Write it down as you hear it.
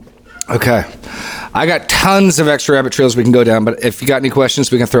Okay. I got tons of extra rabbit trails we can go down, but if you got any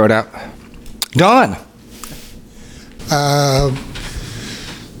questions, we can throw it out. Don.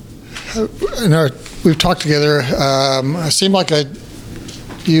 We've talked together. It seemed like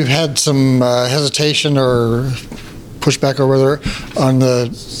you've had some hesitation or pushback or whatever on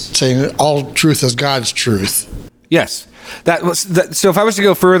the saying that all truth is God's truth. Yes. So if I was to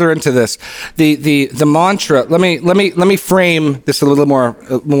go further into this, the mantra, let me frame this a little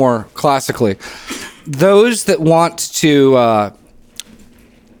more classically. Those that want to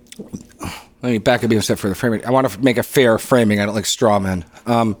let me back up even a step further. Framing. I want to make a fair framing. I don't like straw men.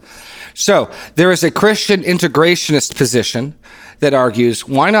 So there is a Christian integrationist position that argues,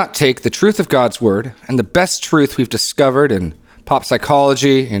 why not take the truth of God's word and the best truth we've discovered in pop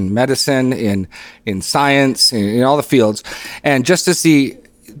psychology, in medicine, in science, in all the fields, and just as the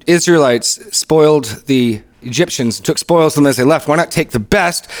Israelites spoiled the Egyptians, took spoils from them as they left, why not take the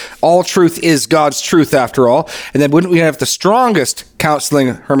best? All truth is God's truth after all. And then wouldn't we have the strongest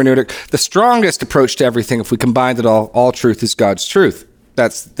counseling hermeneutic, the strongest approach to everything if we combined it all truth is God's truth?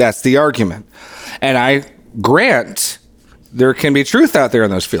 That's the argument. And I grant there can be truth out there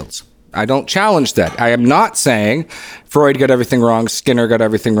in those fields. I don't challenge that. I am not saying Freud got everything wrong, Skinner got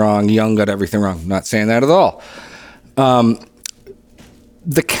everything wrong, Jung got everything wrong. I'm not saying that at all.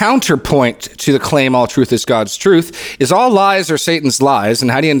 The counterpoint to the claim all truth is God's truth is all lies are Satan's lies, and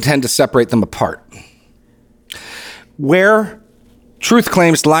how do you intend to separate them apart? Where truth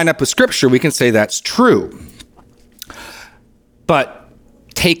claims line up with Scripture, we can say that's true. But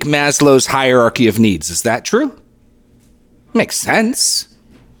take Maslow's hierarchy of needs. Is that true? Makes sense.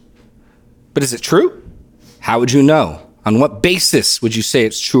 But is it true? How would you know? On what basis would you say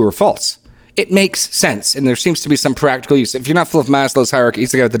it's true or false? It makes sense, and there seems to be some practical use. If you're not full of Maslow's hierarchy,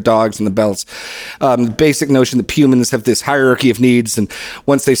 he's the guy with the dogs and the bells. The basic notion that humans have this hierarchy of needs, and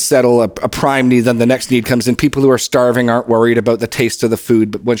once they settle a prime need, then the next need comes in. People who are starving aren't worried about the taste of the food,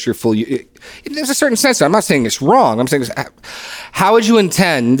 but once you're full, there's a certain sense. I'm not saying it's wrong. I'm saying, how would you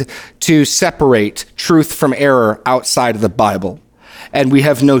intend to separate truth from error outside of the Bible? And we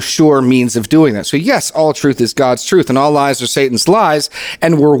have no sure means of doing that. So yes, all truth is God's truth, and all lies are Satan's lies.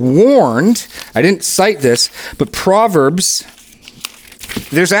 And we're warned, I didn't cite this, but Proverbs,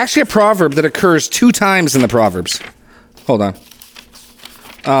 there's actually a proverb that occurs 2 times in the Proverbs. Hold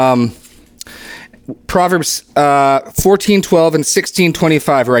on. Proverbs 14:12 and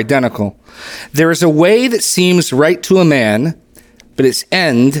 16:25 are identical. There is a way that seems right to a man, but its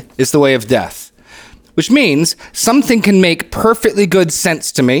end is the way of death. Which means something can make perfectly good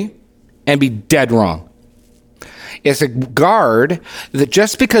sense to me and be dead wrong. It's a guard that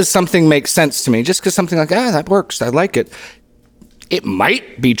just because something makes sense to me, just because something like, that works, I like it, it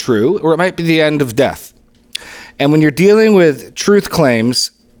might be true or it might be the end of death. And when you're dealing with truth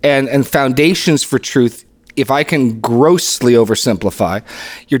claims and foundations for truth, if I can grossly oversimplify,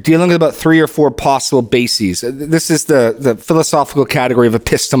 you're dealing with about 3 or 4 possible bases. This is the philosophical category of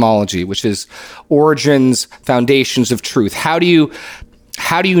epistemology, which is origins, foundations of truth. How do you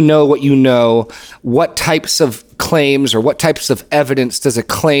know what you know? What types of claims or what types of evidence does a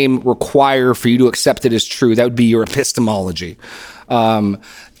claim require for you to accept it as true? That would be your epistemology.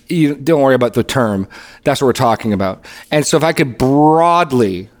 You don't worry about the term. That's what we're talking about. And so if I could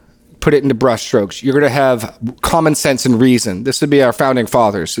broadly put it into brushstrokes, you're going to have common sense and reason. This would be our founding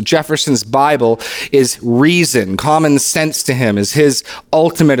fathers. So Jefferson's Bible is reason. Common sense to him is his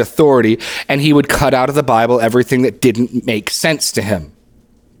ultimate authority, and he would cut out of the Bible everything that didn't make sense to him.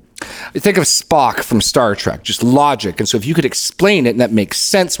 Think of Spock from Star Trek, just logic. And so if you could explain it and that makes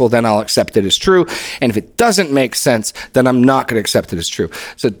sense, well, then I'll accept it as true. And if it doesn't make sense, then I'm not going to accept it as true.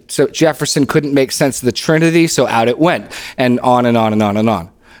 So Jefferson couldn't make sense of the Trinity, so out it went, and on and on and on and on.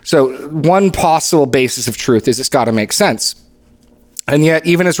 So one possible basis of truth is it's got to make sense. And yet,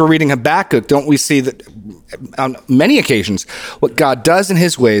 even as we're reading Habakkuk, don't we see that on many occasions, what God does in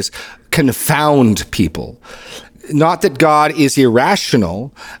his ways confound people? Not that God is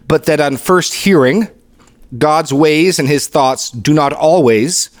irrational, but that on first hearing, God's ways and his thoughts do not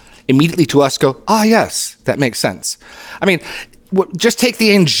always immediately to us go, yes, that makes sense. I mean, just take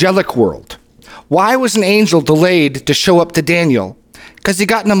the angelic world. Why was an angel delayed to show up to Daniel? Because he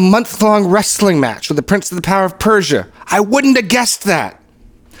got in a month-long wrestling match with the prince of the power of Persia. I wouldn't have guessed that,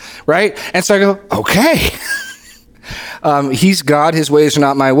 right? And so I go, okay. He's God, his ways are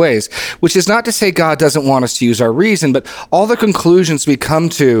not my ways, which is not to say God doesn't want us to use our reason, but all the conclusions we come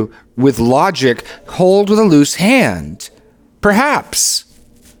to with logic hold with a loose hand. Perhaps.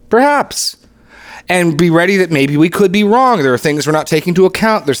 and be ready that maybe we could be wrong. There are things we're not taking into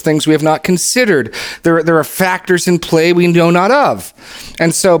account. There's things we have not considered. There are factors in play we know not of.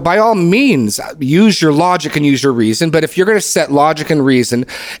 And so by all means, use your logic and use your reason. But if you're going to set logic and reason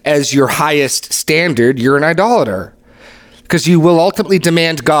as your highest standard, you're an idolater, because you will ultimately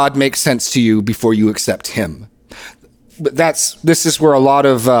demand God make sense to you before you accept him. But this is where a lot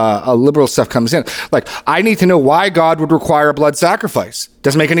of liberal stuff comes in. Like, I need to know why God would require a blood sacrifice.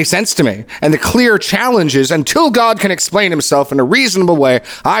 Doesn't make any sense to me. And the clear challenge is, until God can explain himself in a reasonable way,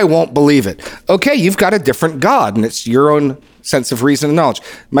 I won't believe it. Okay, you've got a different God, and it's your own sense of reason and knowledge.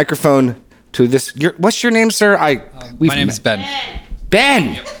 Microphone to this. What's your name, sir? My name is Ben.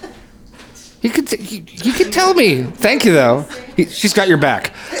 Ben! You could tell me. Thank you, though. She's got your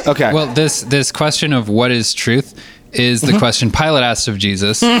back. Okay. Well, this question of what is truth is the question Pilate asked of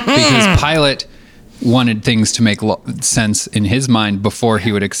Jesus, because Pilate wanted things to make sense in his mind before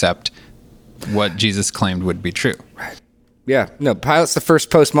he would accept what Jesus claimed would be true. Right. Yeah. No, Pilate's the first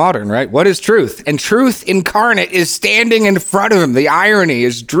postmodern, right? What is truth? And truth incarnate is standing in front of him. The irony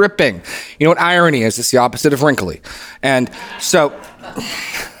is dripping. You know what irony is? It's the opposite of wrinkly. And so...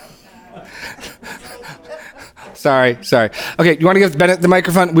 Sorry. Okay, you want to give Bennett the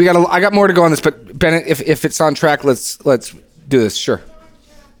microphone? I got more to go on this, but Bennett, if it's on track, let's do this. Sure.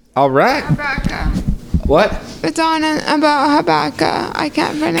 All right. Habakkuk. What? It's on about Habakkuk. I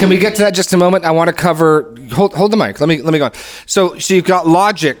can't finish. Can we get to that just a moment? I want to cover. Hold the mic. Let me go on. So you've got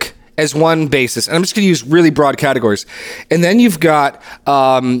logic as one basis, and I'm just going to use really broad categories, and then you've got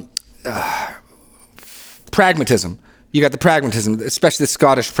pragmatism. You got the pragmatism, especially the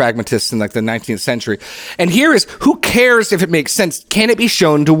Scottish pragmatists in like the 19th century. And here is, who cares if it makes sense? Can it be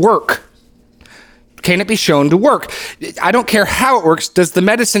shown to work? Can it be shown to work? I don't care how it works. Does the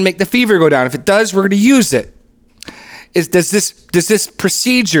medicine make the fever go down? If it does, we're going to use it. Does this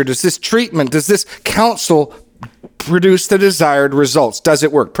procedure, does this treatment, does this counsel produce the desired results? Does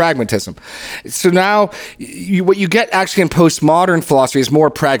it work? Pragmatism. So now what you get actually in postmodern philosophy is more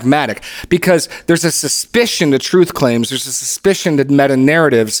pragmatic, because there's a suspicion to truth claims, there's a suspicion to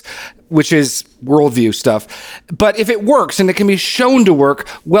meta-narratives, which is worldview stuff. But if it works and it can be shown to work,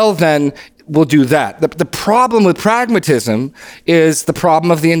 well then we'll do that. The problem with pragmatism is the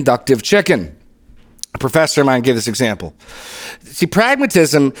problem of the inductive chicken. A professor of mine gave this example. See,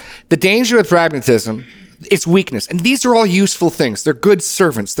 pragmatism, the danger with pragmatism, it's weakness. And these are all useful things. They're good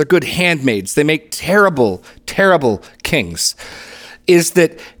servants. They're good handmaids. They make terrible, terrible kings. Is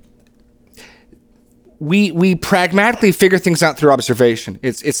that we pragmatically figure things out through observation.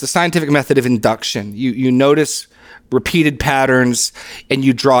 It's the scientific method of induction. You notice repeated patterns and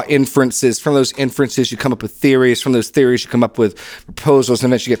you draw inferences. From those inferences, you come up with theories. From those theories, you come up with proposals,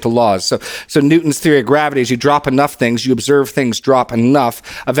 and then you get to laws. So Newton's theory of gravity is you drop enough things, you observe things drop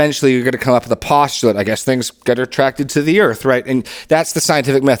enough. Eventually, you're going to come up with a postulate. I guess things get attracted to the earth, right? And that's the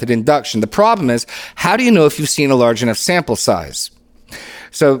scientific method, induction. The problem is, how do you know if you've seen a large enough sample size?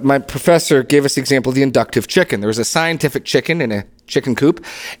 So my professor gave us the example of the inductive chicken. There was a scientific chicken in a chicken coop,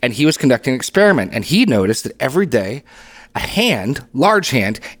 and he was conducting an experiment. And he noticed that every day, a large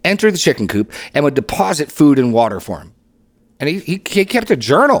hand, entered the chicken coop and would deposit food and water for him. And he kept a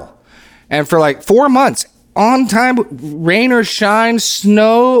journal. And for like 4 months, on time, rain or shine,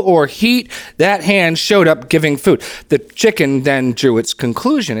 snow or heat, that hand showed up giving food. The chicken then drew its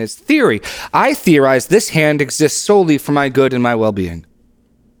conclusion, its theory. I theorized this hand exists solely for my good and my well-being.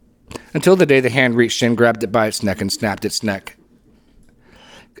 Until the day the hand reached in, grabbed it by its neck, and snapped its neck.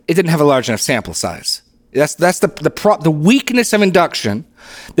 It didn't have a large enough sample size. That's the weakness of induction.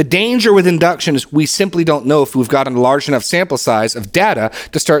 The danger with induction is we simply don't know if we've got a large enough sample size of data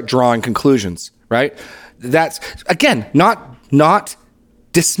to start drawing conclusions, right? That's, again, not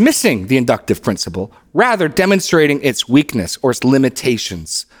dismissing the inductive principle, rather demonstrating its weakness or its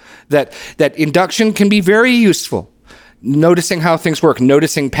limitations. That induction can be very useful. Noticing how things work,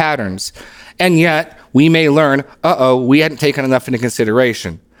 noticing patterns. And yet, we may learn, we hadn't taken enough into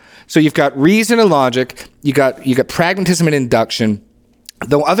consideration. So you've got reason and logic, you got pragmatism and induction.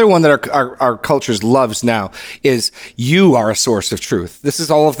 The other one that our culture loves now is you are a source of truth. This is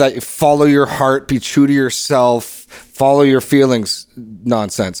all of that follow your heart, be true to yourself, follow your feelings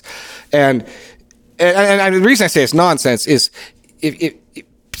nonsense. And the reason I say it's nonsense is if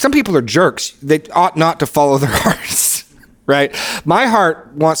some people are jerks, they ought not to follow their hearts. Right? My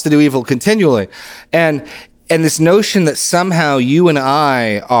heart wants to do evil continually. And this notion that somehow you and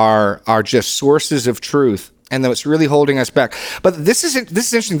I are just sources of truth, and that it's really holding us back. But this is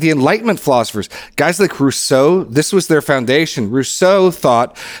interesting. The Enlightenment philosophers, guys like Rousseau, this was their foundation. Rousseau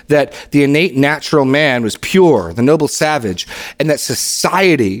thought that the innate natural man was pure, the noble savage, and that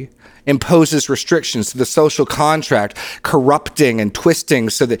society imposes restrictions to the social contract, corrupting and twisting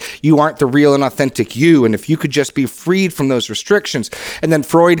so that you aren't the real and authentic you. And if you could just be freed from those restrictions. And then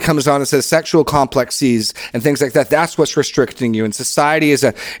Freud comes on and says sexual complexes and things like that, that's what's restricting you. And society is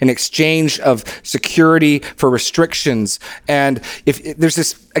an exchange of security for restrictions. And if there's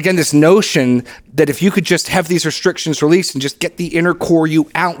this notion that if you could just have these restrictions released and just get the inner core you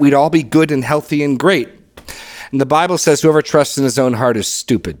out, we'd all be good and healthy and great. And the Bible says whoever trusts in his own heart is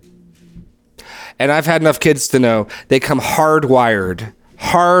stupid. And I've had enough kids to know they come hardwired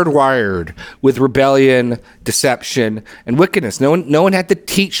with rebellion, deception, and wickedness. No one had to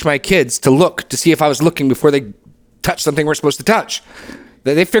teach my kids to look to see if I was looking before they touched something we're supposed to touch.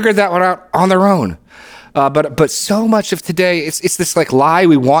 They figured that one out on their own. But so much of today, it's this like lie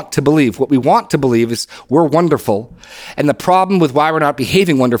we want to believe. What we want to believe is we're wonderful. And the problem with why we're not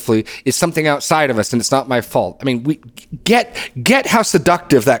behaving wonderfully is something outside of us, and it's not my fault. I mean, we get how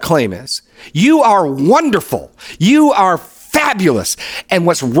seductive that claim is. You are wonderful. You are fabulous. And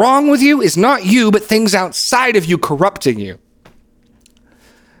what's wrong with you is not you, but things outside of you corrupting you.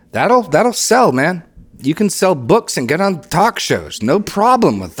 That'll sell, man. You can sell books and get on talk shows. No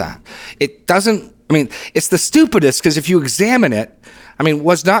problem with that. It's the stupidest because if you examine it,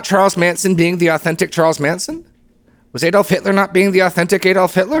 was not Charles Manson being the authentic Charles Manson? Was Adolf Hitler not being the authentic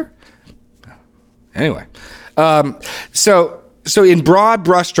Adolf Hitler? Anyway, so in broad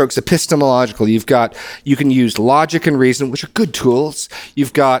brushstrokes, epistemological, you can use logic and reason, which are good tools.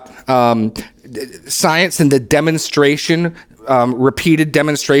 You've got science and the demonstration, repeated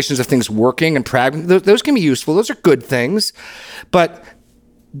demonstrations of things working and pragmatism. Those can be useful. Those are good things, but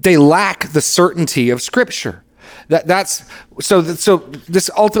they lack the certainty of Scripture. So this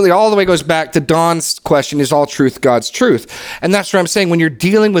ultimately all the way goes back to Don's question, is all truth God's truth? And that's what I'm saying. When you're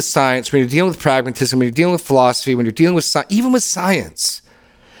dealing with science, when you're dealing with pragmatism, when you're dealing with philosophy, when you're dealing with even with science,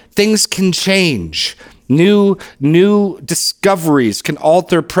 things can change. New discoveries can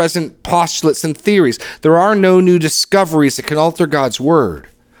alter present postulates and theories. There are no new discoveries that can alter God's word.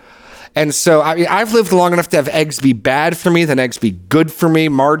 And so I've lived long enough to have eggs be bad for me, then eggs be good for me.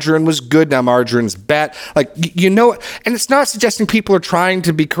 Margarine was good, now margarine's bad. And it's not suggesting people are trying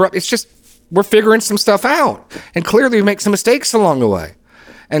to be corrupt. It's just we're figuring some stuff out. And clearly we make some mistakes along the way.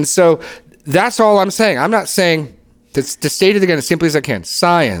 And so that's all I'm saying. I'm not saying, to state it again as simply as I can,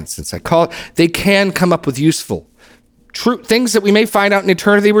 science and psychology, they can come up with useful, true things that we may find out in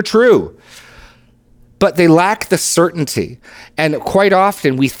eternity were true. But they lack the certainty. And quite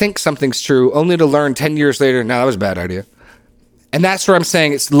often we think something's true only to learn 10 years later, no, that was a bad idea. And that's where I'm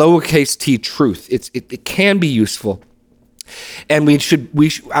saying it's lowercase t truth. It can be useful. And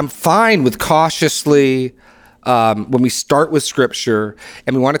I'm fine with cautiously, when we start with Scripture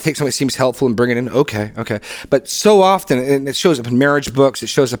and we want to take something that seems helpful and bring it in, okay. But so often, and it shows up in marriage books, it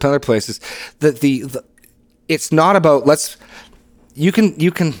shows up in other places, that it's not about you can,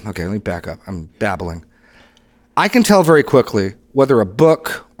 okay, let me back up. I'm babbling. I can tell very quickly whether a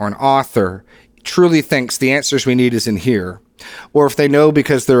book or an author truly thinks the answers we need is in here, or if they know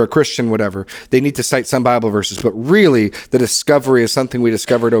because they're a Christian, whatever, they need to cite some Bible verses, but really the discovery is something we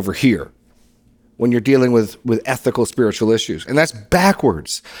discovered over here when you're dealing with ethical, spiritual issues. And that's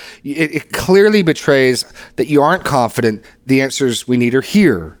backwards. It clearly betrays that you aren't confident the answers we need are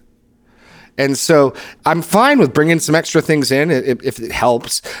here. And so I'm fine with bringing some extra things in if it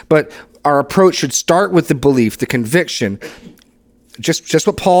helps, but our approach should start with the belief, the conviction, just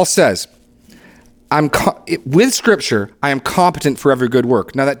what Paul says. With Scripture, I am competent for every good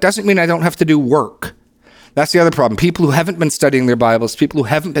work. Now, that doesn't mean I don't have to do work. That's the other problem. People who haven't been studying their Bibles, people who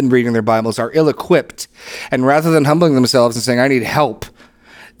haven't been reading their Bibles are ill-equipped. And rather than humbling themselves and saying, I need help,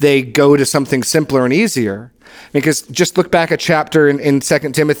 they go to something simpler and easier. Because just look back a chapter in 2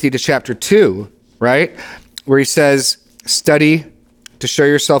 Timothy to chapter 2, right? Where he says, study to show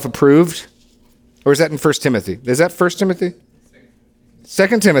yourself approved. Or is that in 1 Timothy? Is that 1 Timothy? 2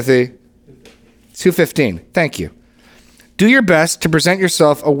 Timothy 2:15. Thank you. Do your best to present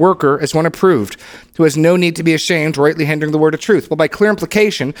yourself a worker as one approved, who has no need to be ashamed, rightly handling the word of truth. Well, by clear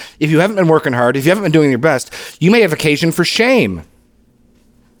implication, if you haven't been working hard, if you haven't been doing your best, you may have occasion for shame.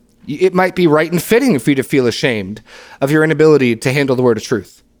 It might be right and fitting for you to feel ashamed of your inability to handle the word of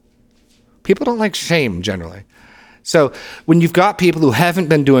truth. People don't like shame generally. So when you've got people who haven't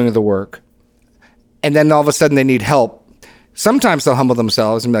been doing the work, and then all of a sudden they need help, sometimes they'll humble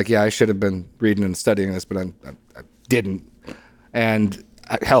themselves and be like, yeah, I should have been reading and studying this, but I didn't, and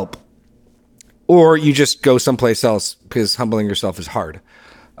help. Or you just go someplace else because humbling yourself is hard.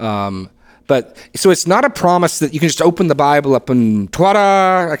 But so it's not a promise that you can just open the Bible up and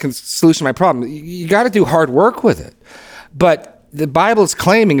ta-da, I can solution my problem. You got to do hard work with it. But the Bible is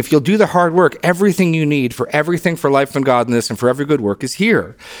claiming if you'll do the hard work, everything you need for everything for life and godliness and for every good work is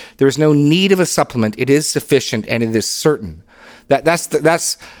here. There is no need of a supplement. It is sufficient and it is certain.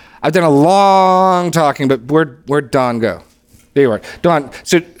 That's. I've done a long talking, but where'd Don go? There you are, Don.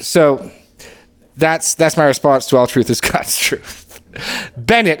 So that's my response to all truth is God's truth.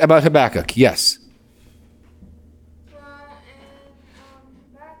 Bennett about Habakkuk. Yes. Well, in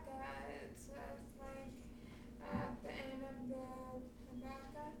Habakkuk, it says, like, at the end of the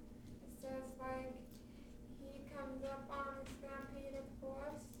Habakkuk, it says, like, he comes up on a stampede of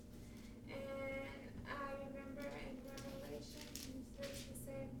horse, and I remember in Revelation, he says the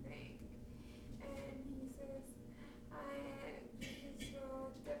same thing, and he says, Jesus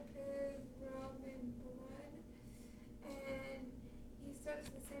will dip his robe in blood, and he says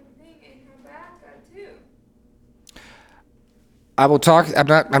the same thing in Habakkuk, too. I will talk.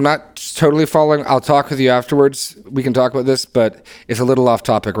 I'm not totally following. I'll talk with you afterwards. We can talk about this, but it's a little off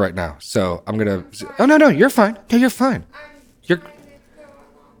topic right now. So I'm gonna. Oh no, you're fine. No, you're fine. You're.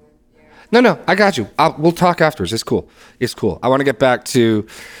 No, I got you. We'll talk afterwards. It's cool. I want to get back to.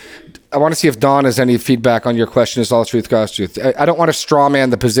 I want to see if Dawn has any feedback on your question. Is all truth God's truth? I don't want to straw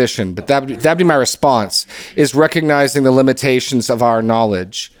man the position, but that'd be my response. Is recognizing the limitations of our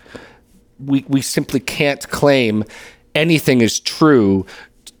knowledge. We simply can't claim anything is true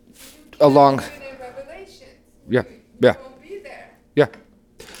along. Yeah. Yeah.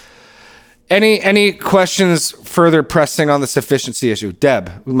 Any questions further pressing on the sufficiency issue?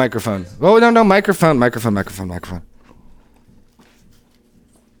 Deb, microphone. Oh, no, microphone. It's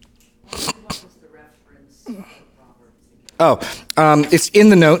in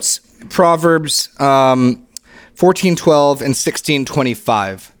the notes. Proverbs 14:12 and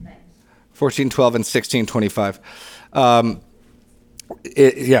 16:25. 14:12 and 16:25.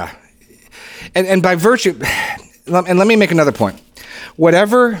 And by virtue, and let me make another point.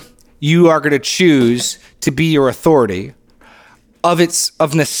 Whatever you are going to choose to be your authority, of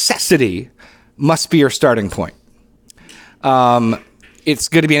necessity, must be your starting point. It's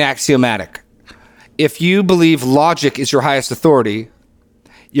going to be an axiomatic. If you believe logic is your highest authority,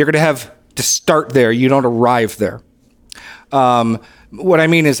 you're going to have to start there. You don't arrive there. What I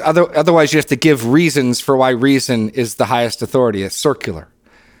mean is, otherwise you have to give reasons for why reason is the highest authority. It's circular.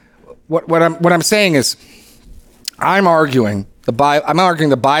 What I'm saying is, I'm arguing the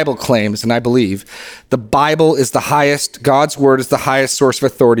Bible claims, and I believe the Bible is the highest. God's word is the highest source of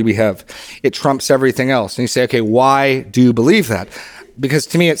authority we have. It trumps everything else. And you say, okay, why do you believe that? Because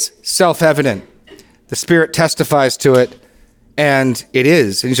to me, it's self-evident. The Spirit testifies to it. And it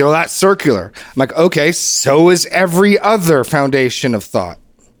is. And you say, well, that's circular. I'm like, okay, so is every other foundation of thought.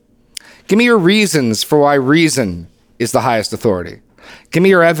 Give me your reasons for why reason is the highest authority. Give me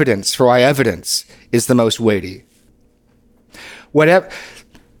your evidence for why evidence is the most weighty. Whatever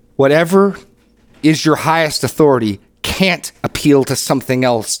is your highest authority can't appeal to something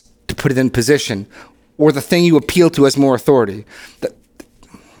else to put it in position, or the thing you appeal to has more authority.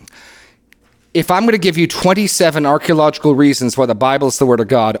 If I'm going to give you 27 archaeological reasons why the Bible is the Word of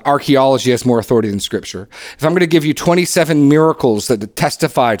God, archaeology has more authority than Scripture. If I'm going to give you 27 miracles that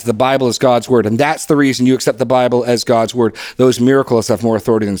testify to the Bible as God's Word, and that's the reason you accept the Bible as God's Word, those miracles have more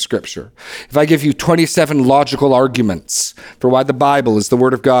authority than Scripture. If I give you 27 logical arguments for why the Bible is the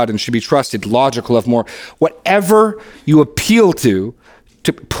Word of God and should be trusted, logical have more. Whatever you appeal to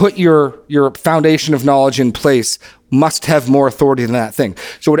put your foundation of knowledge in place must have more authority than that thing.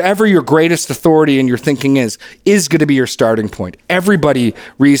 So whatever your greatest authority in your thinking is going to be your starting point. Everybody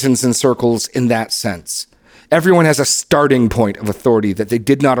reasons in circles in that sense. Everyone has a starting point of authority that they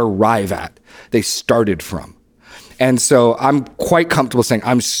did not arrive at. They started from. And so I'm quite comfortable saying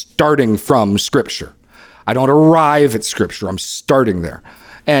I'm starting from Scripture. I don't arrive at Scripture. I'm starting there.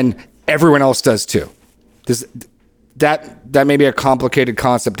 And everyone else does too. That may be a complicated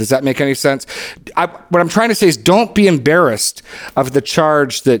concept. Does that make any sense? What I'm trying to say is don't be embarrassed of the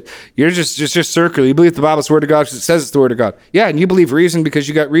charge that you're just circular. You believe the Bible's the Word of God because it says it's the Word of God. Yeah, and you believe reason because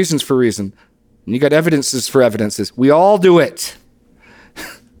you got reasons for reason. And you got evidences for evidences. We all do it.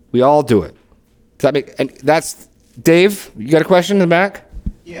 We all do it. Does that make? And that's Dave. You got a question in the back?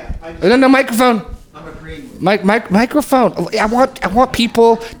 Yeah. No, microphone. I'm agreeing with microphone. I want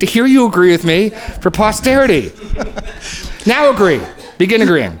people to hear you agree with me for posterity. Now agree. Begin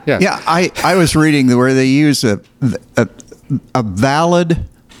agreeing. Yeah. Yeah. I was reading where they use a valid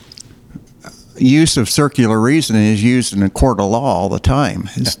use of circular reasoning is used in a court of law all the time.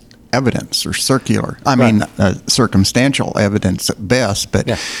 It's evidence or circular. I mean, circumstantial evidence at best, but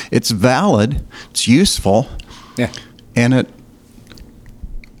it's valid. It's useful. Yeah. And it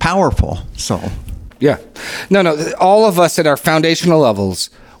powerful. So. Yeah. No. All of us at our foundational levels,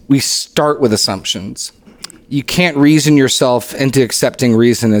 we start with assumptions. You can't reason yourself into accepting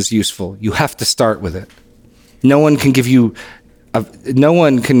reason as useful. You have to start with it. No one can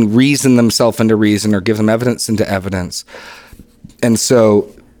reason themselves into reason or give them evidence into evidence. And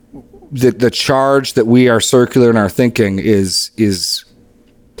so the charge that we are circular in our thinking is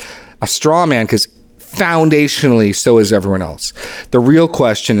a straw man, because foundationally so is everyone else. The real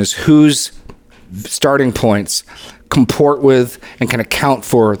question is whose starting points comport with and can account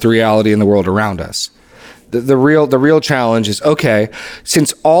for the reality in the world around us. The real challenge is, okay,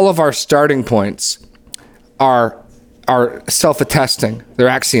 since all of our starting points are self-attesting, they're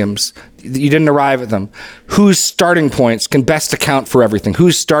axioms, you didn't arrive at them, whose starting points can best account for everything?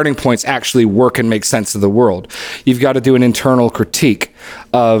 Whose starting points actually work and make sense of the world? You've got to do an internal critique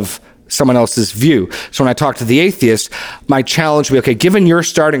of someone else's view. So when I talk to the atheist, my challenge will be, okay, given your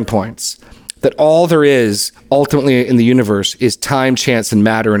starting points, that all there is ultimately in the universe is time, chance, and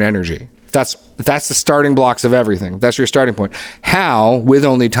matter and energy. That's the starting blocks of everything. That's your starting point. How, with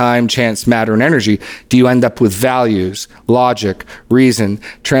only time, chance, matter, and energy, do you end up with values, logic, reason,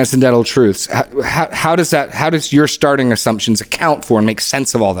 transcendental truths? How does your starting assumptions account for and make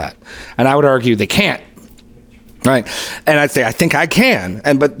sense of all that? And I would argue they can't. Right. And I'd say, I think I can.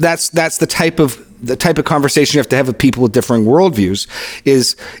 But that's the type of conversation you have to have with people with differing worldviews,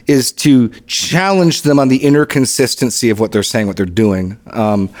 is to challenge them on the inner consistency of what they're saying, what they're doing.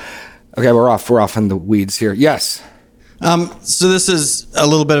 Okay, we're off in the weeds here. Yes. So this is a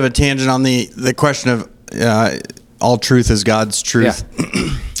little bit of a tangent on the question of all truth is God's truth.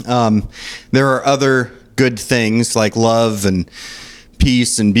 Yeah. There are other good things like love and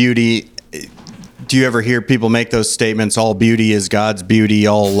peace and beauty. Do you ever hear people make those statements? All beauty is God's beauty.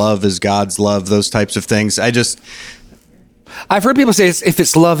 All love is God's love. Those types of things. I've heard people say if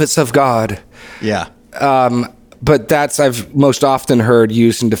it's love, it's of God. Yeah. But I've most often heard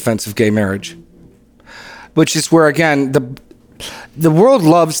used in defense of gay marriage, which is where, again, the world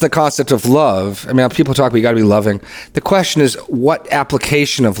loves the concept of love. I mean, people talk about you got to be loving. The question is, what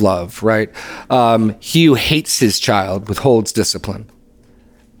application of love, right? He who hates his child withholds discipline.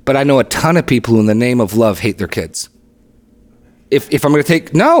 But I know a ton of people who, in the name of love, hate their kids. If I'm going to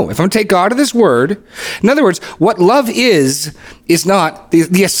take God at His word, in other words, what love is not,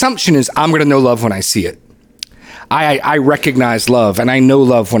 the assumption is I'm going to know love when I see it. I recognize love and I know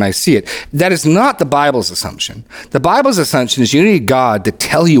love when I see it. That is not the Bible's assumption. The Bible's assumption is you need God to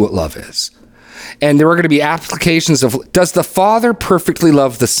tell you what love is. And there are going to be applications of, does the Father perfectly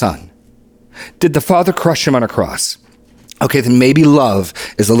love the Son? Did the Father crush him on a cross? Okay, then maybe love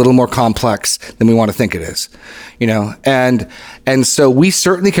is a little more complex than we want to think it is, and so we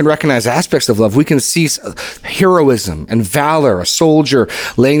certainly can recognize aspects of love. We can see heroism and valor, a soldier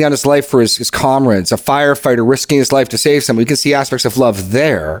laying down his life for his comrades, a firefighter risking his life to save someone. We can see aspects of love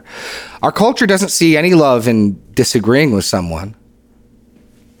there. Our culture doesn't see any love in disagreeing with someone.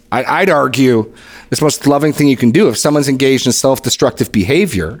 I'd argue it's the most loving thing you can do if someone's engaged in self-destructive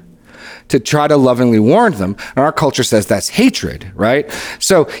behavior, to try to lovingly warn them. And our culture says that's hatred, right?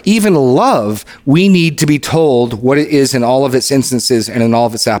 So even love, we need to be told what it is in all of its instances and in all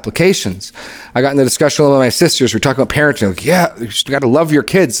of its applications. I got in the discussion with my sisters. We're talking about parenting. Like, yeah, you got to love your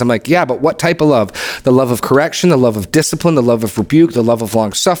kids. I'm like, yeah, but what type of love? The love of correction, the love of discipline, the love of rebuke, the love of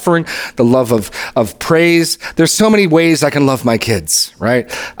long suffering, the love of praise. There's so many ways I can love my kids,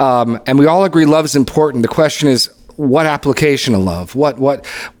 right? And we all agree love is important. The question is, what application of love? What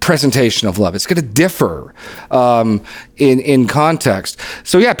presentation of love? It's going to differ in context.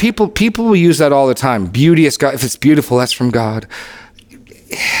 So yeah, people will use that all the time. Beauty is God. If it's beautiful, that's from God.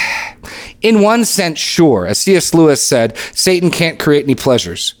 In one sense, sure. As C.S. Lewis said, Satan can't create any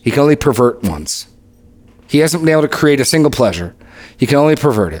pleasures. He can only pervert ones. He hasn't been able to create a single pleasure. He can only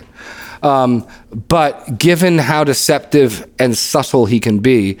pervert it. But given how deceptive and subtle he can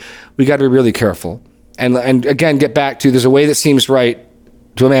be, we got to be really careful. And again, get back to, there's a way that seems right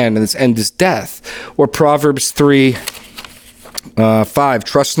to a man, and its end is death. Or Proverbs 3:5,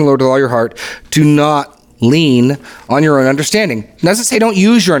 trust in the Lord with all your heart. Do not lean on your own understanding. It doesn't say don't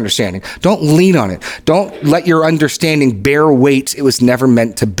use your understanding. Don't lean on it. Don't let your understanding bear weight it was never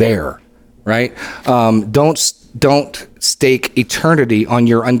meant to bear, right? Don't stake eternity on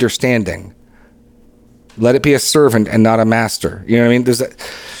your understanding. Let it be a servant and not a master. You know what I mean? There's that.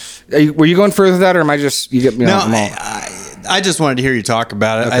 Were you going further with that, or am I just, you get me off the mall? I just wanted to hear you talk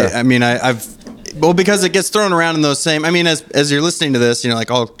about it. Okay. Because it gets thrown around in those same, as you're listening to this, like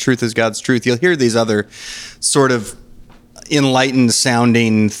all truth is God's truth, you'll hear these other sort of enlightened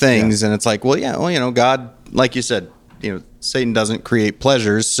sounding things. Yeah. And it's like, God, like you said, Satan doesn't create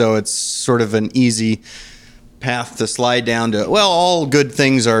pleasures. So it's sort of an easy path to slide down to, well, all good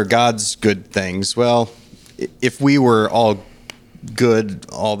things are God's good things. Well, if we were all good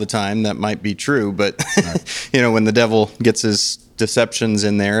all the time, that might be true. But, when the devil gets his deceptions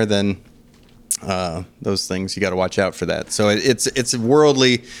in there, then those things, you got to watch out for that. So it's a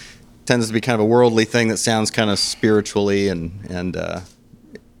worldly, tends to be kind of a worldly thing that sounds kind of spiritually, and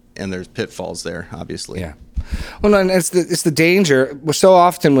there's pitfalls there, obviously. Yeah. Well, and it's the danger. So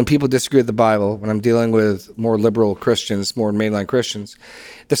often when people disagree with the Bible, when I'm dealing with more liberal Christians, more mainline Christians,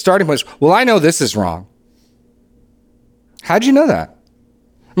 the starting point is, well, I know this is wrong. How'd you know that?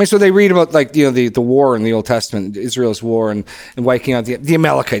 I mean, so they read about the war in the Old Testament, Israel's war and wiping out the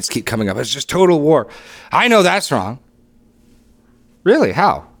Amalekites keep coming up. It's just total war. I know that's wrong. Really?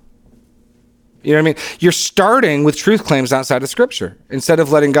 How? You know what I mean? You're starting with truth claims outside of Scripture instead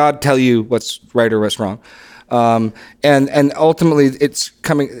of letting God tell you what's right or what's wrong. And ultimately, it's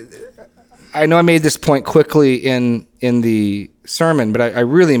coming. I know I made this point quickly in the sermon, but I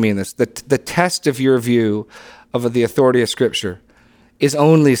really mean this. The test of your view of the authority of Scripture is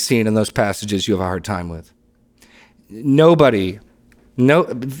only seen in those passages you have a hard time with. Nobody,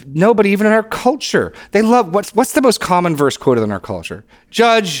 even in our culture, they love what's the most common verse quoted in our culture?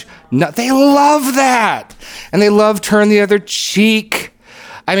 Judge, no, they love that, and they love turn the other cheek.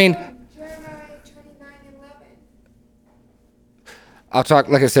 I mean, Jeremiah 29:11. I'll talk.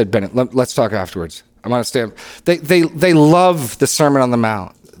 Like I said, Bennett, let's talk afterwards. I'm gonna stay. They love the Sermon on the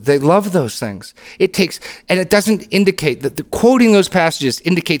Mount. They love those things. It doesn't indicate that quoting those passages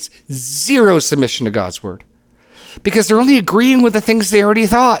indicates zero submission to God's word, because they're only agreeing with the things they already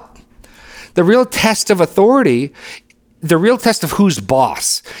thought. The real test of authority, the real test of who's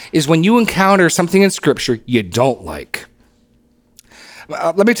boss, is when you encounter something in Scripture you don't like.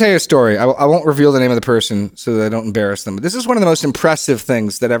 Let me tell you a story. I won't reveal the name of the person so that I don't embarrass them. But this is one of the most impressive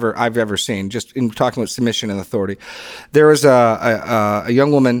things that I've ever seen, just in talking about submission and authority. There was a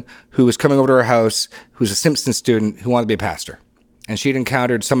young woman who was coming over to our house, who's a Simpson student, who wanted to be a pastor. And she'd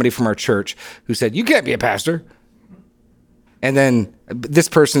encountered somebody from our church who said, "You can't be a pastor." And then this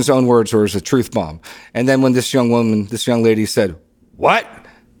person's own words was a truth bomb. And then when this young lady said, "What?"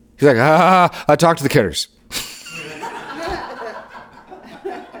 He's like, I talked to the kidders.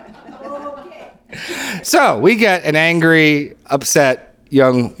 So we get an angry, upset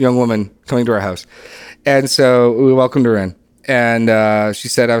young woman coming to our house. And so we welcomed her in. And she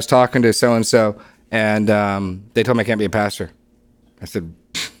said, "I was talking to so-and-so, and they told me I can't be a pastor." I said,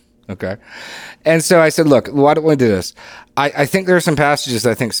 "Okay." And so I said, "Look, why don't we do this? I think there are some passages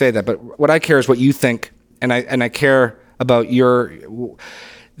that I think say that, but what I care is what you think, and I care about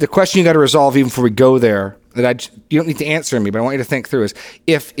the question you got to resolve even before we go there, you don't need to answer me, but I want you to think through is,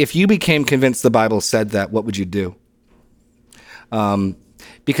 if you became convinced the Bible said that, what would you do?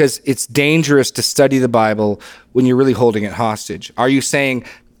 Because it's dangerous to study the Bible when you're really holding it hostage. Are you saying,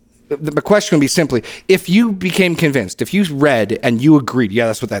 the question would be simply, if you became convinced, if you read and you agreed, yeah,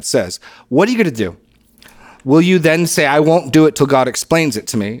 that's what that says, what are you going to do? Will you then say, "I won't do it till God explains it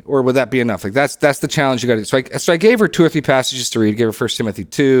to me," or would that be enough? Like that's the challenge you got to do. So I gave her 2 or 3 passages to read. Gave her 1 Timothy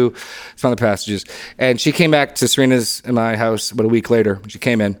 2, some other passages, and she came back to Serena's in my house about a week later. She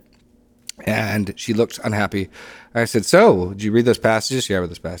came in, and she looked unhappy. I said, "So, did you read those passages?" "Yeah, I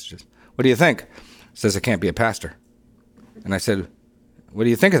read those passages." "What do you think?" She says, "I can't be a pastor." And I said, "What do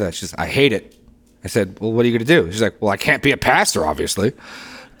you think of that?" She says, "I hate it." I said, "Well, what are you going to do?" She's like, "Well, I can't be a pastor, obviously."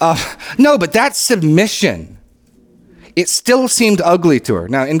 No, but that's submission. It still seemed ugly to her.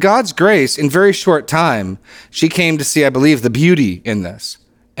 Now, in God's grace, in very short time, she came to see, I believe, the beauty in this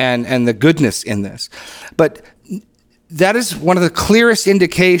and the goodness in this. But that is one of the clearest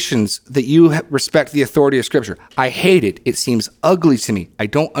indications that you respect the authority of Scripture. "I hate it. It seems ugly to me. I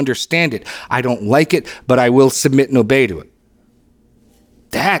don't understand it. I don't like it, but I will submit and obey to it."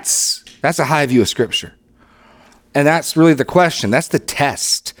 That's a high view of Scripture. And that's really the question. That's the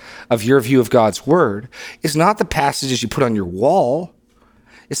test of your view of God's word. It's not the passages you put on your wall.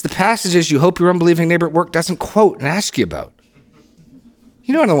 It's the passages you hope your unbelieving neighbor at work doesn't quote and ask you about.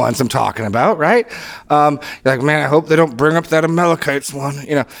 You know the ones I'm talking about, right? You're like, "Man, I hope they don't bring up that Amalekites one,"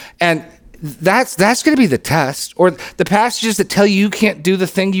 And that's going to be the test. Or the passages that tell you can't do the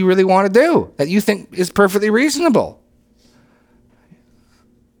thing you really want to do, that you think is perfectly reasonable.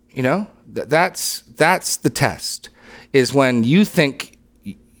 That's the test, is when you think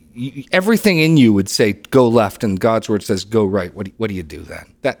everything in you would say go left and God's word says go right. What do you do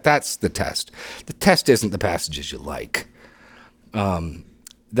then? That's the test. The test isn't the passages you like.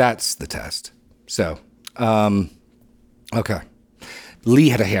 That's the test. So, okay. Lee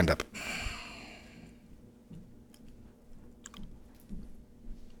had a hand up.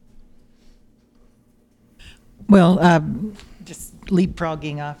 Well, just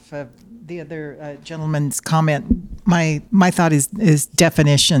leapfrogging off of the other gentleman's comment, my thought is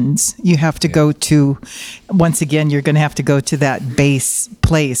definitions. You have to go to, once again, you're going to have to go to that base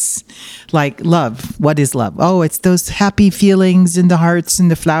place, like love. What is love? Oh, it's those happy feelings in the hearts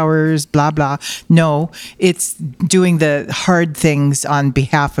and the flowers, blah, blah. No, it's doing the hard things on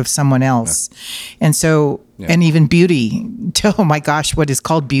behalf of someone else. And so, and even beauty. Oh my gosh, what is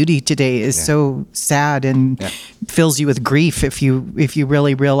called beauty today is so sad and fills you with grief if you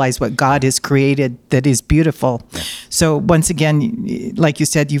really realize what God has created that is beautiful. So once again, like you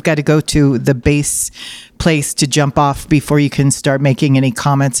said, you've got to go to the base place to jump off before you can start making any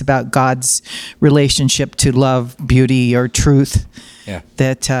comments about God's relationship to love, beauty, or truth. Yeah.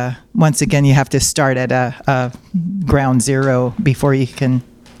 That once again, you have to start at a ground zero before you can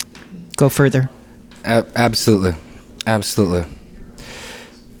go further. Absolutely.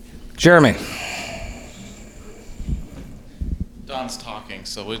 Jeremy. Don's talking,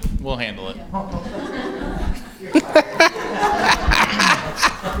 so we'll handle it.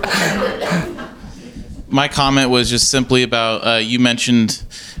 My comment was just simply about, you mentioned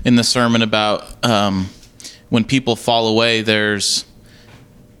in the sermon about when people fall away, there's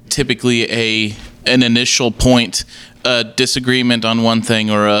typically an initial point, a disagreement on one thing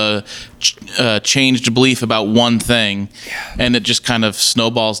or a changed belief about one thing, and it just kind of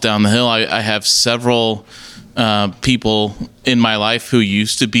snowballs down the hill. I have several people in my life who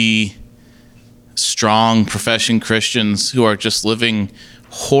used to be strong profession Christians who are just living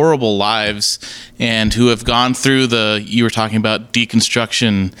horrible lives and who have gone through you were talking about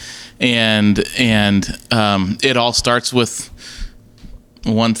deconstruction, and it all starts with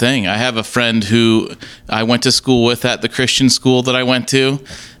one thing. I have a friend who I went to school with at the Christian school that I went to,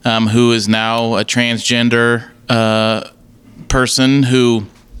 who is now a transgender person who,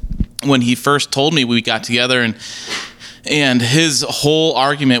 when he first told me, we got together and his whole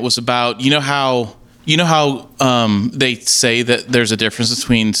argument was about, you know how they say that there's a difference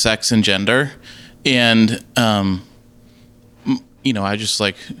between sex and gender, and I just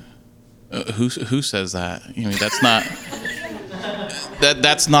like, who says that? I mean, that's not.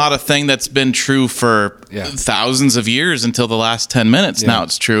 That's not a thing that's been true for thousands of years until the last 10 minutes. Now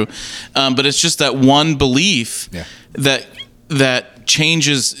it's true. But it's just that one belief that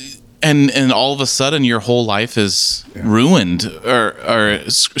changes, and all of a sudden your whole life is ruined or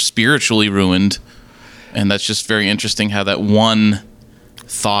spiritually ruined. And that's just very interesting how that one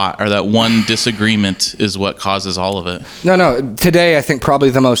thought or that one disagreement is what causes all of it. No. Today, I think probably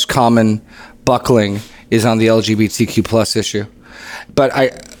the most common buckling is on the LGBTQ plus issue. But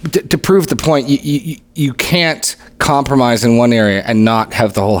to prove the point, you can't compromise in one area and not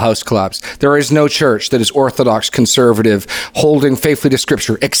have the whole house collapse. There is no church that is orthodox, conservative, holding faithfully to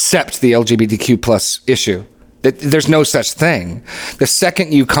Scripture, except the LGBTQ plus issue. There's no such thing. The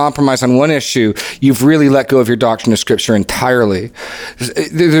second you compromise on one issue, you've really let go of your doctrine of Scripture entirely.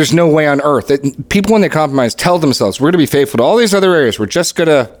 There's no way on earth that people, when they compromise, tell themselves, we're going to be faithful to all these other areas. We're just going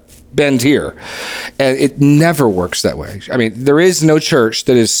to bend here. And it never works that way. I mean, there is no church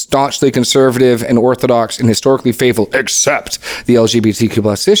that is staunchly conservative and orthodox and historically faithful except the LGBTQ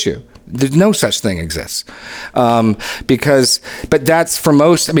plus issue. There's no such thing exists. But that's for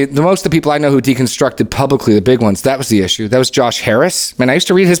most, the most of the people I know who deconstructed publicly, the big ones, that was the issue. That was Josh Harris. I used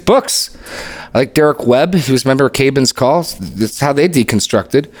to read his books. I like Derek Webb. He was a member of Cabin's Calls. That's how they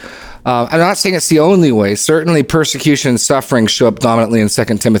deconstructed. I'm not saying it's the only way. Certainly persecution and suffering show up dominantly in 2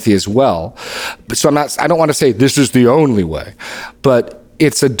 Timothy as well. So I don't want to say this is the only way, but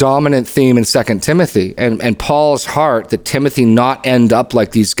it's a dominant theme in 2 Timothy and Paul's heart that Timothy not end up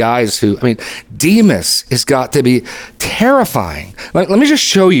like these guys Demas has got to be terrifying. Let me just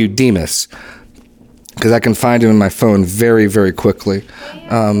show you Demas, because I can find him in my phone very, very quickly.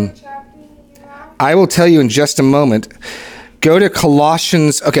 I will tell you in just a moment. Go to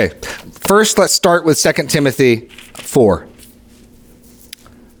Colossians. Okay, first let's start with 2 Timothy 4.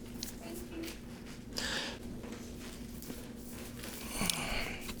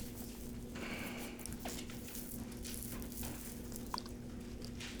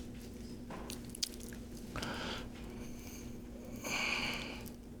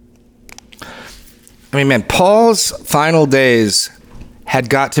 Paul's final days had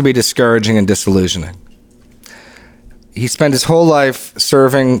got to be discouraging and disillusioning. He spent his whole life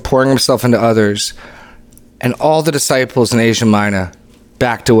serving, pouring himself into others, and all the disciples in Asia Minor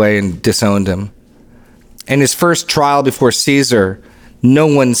backed away and disowned him. In his first trial before Caesar, no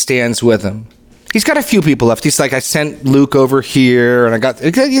one stands with him. He's got a few people left. He's like, I sent Luke over here, and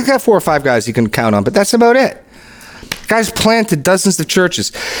you got 4 or 5 guys you can count on, but that's about it. Guy's planted dozens of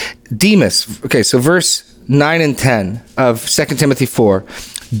churches. Demas, okay, so verse 9 and 10 of 2 Timothy 4.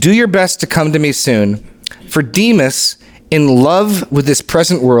 Do your best to come to me soon, for Demas, in love with this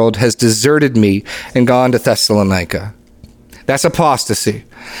present world, has deserted me and gone to Thessalonica. That's apostasy.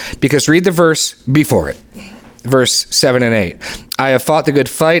 Because read the verse before it. Verse 7 and 8. I have fought the good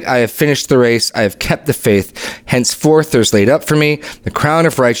fight. I have finished the race. I have kept the faith. Henceforth there is laid up for me the crown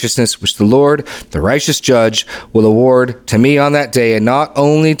of righteousness, which the Lord, the righteous judge, will award to me on that day, and not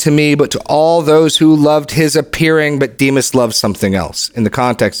only to me, but to all those who loved his appearing. But Demas loved something else. In the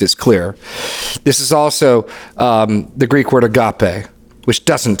context, it's clear. This is also the Greek word agape, which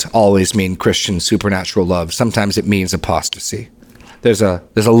doesn't always mean Christian supernatural love. Sometimes it means apostasy. There's a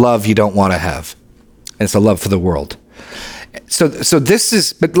love you don't want to have. And it's a love for the world. So this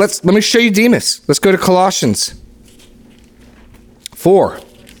is, but let me show you Demas. Let's go to Colossians 4.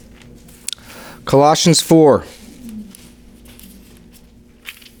 Colossians 4.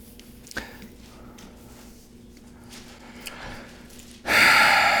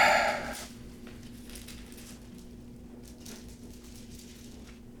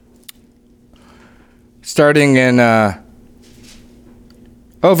 Starting in,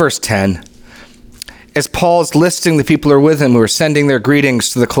 verse 10. As Paul's listing the people who are with him, who are sending their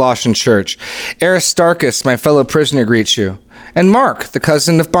greetings to the Colossian church. Aristarchus, my fellow prisoner, greets you. And Mark, the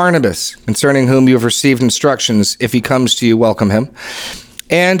cousin of Barnabas, concerning whom you have received instructions. If he comes to you, welcome him.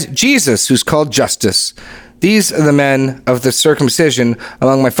 And Jesus, who's called Justus. These are the men of the circumcision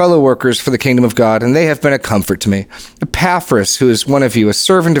among my fellow workers for the kingdom of God, and they have been a comfort to me. Epaphras, who is one of you, a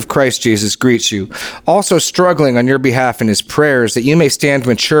servant of Christ Jesus, greets you, also struggling on your behalf in his prayers, that you may stand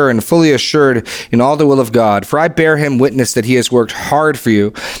mature and fully assured in all the will of God. For I bear him witness that he has worked hard for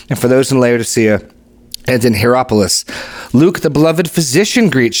you and for those in Laodicea and in Hierapolis. Luke, the beloved physician,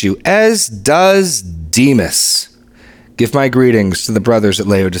 greets you, as does Demas. Give my greetings to the brothers at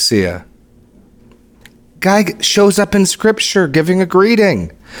Laodicea. Guy shows up in Scripture giving a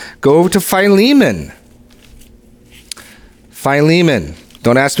greeting. Go over to Philemon. Philemon.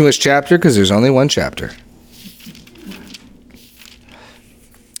 Don't ask me which chapter, because there's only one chapter.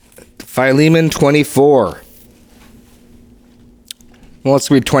 Philemon 24. Well, let's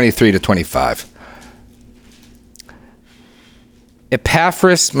read 23 to 25.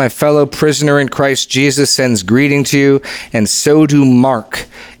 Epaphras, my fellow prisoner in Christ Jesus, sends greeting to you, and so do Mark,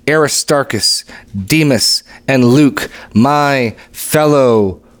 Aristarchus, Demas, and Luke, my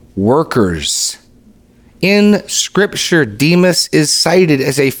fellow workers. In Scripture, Demas is cited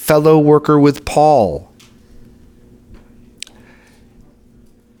as a fellow worker with Paul.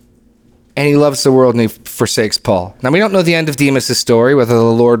 And he loves the world and he forsakes Paul. Now, we don't know the end of Demas' story, whether the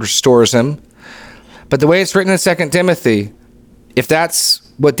Lord restores him. But the way it's written in 2 Timothy, if that's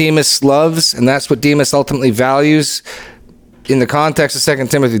what Demas loves and that's what Demas ultimately values, in the context of 2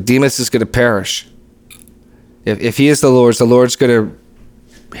 Timothy, Demas is going to perish. If he is the Lord's going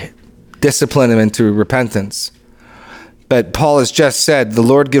to discipline him into repentance. But Paul has just said, the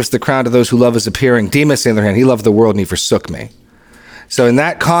Lord gives the crown to those who love his appearing. Demas, on the other hand, he loved the world and he forsook me. So in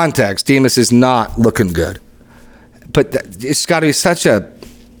that context, Demas is not looking good. But it's got to be such a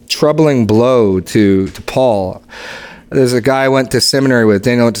troubling blow to Paul. There's a guy I went to seminary with,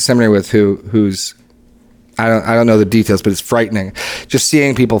 Daniel went to seminary with, who's I don't know the details, but it's frightening. Just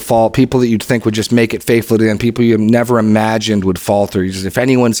seeing people fall, people that you'd think would just make it faithfully to the end, people you never imagined would falter. If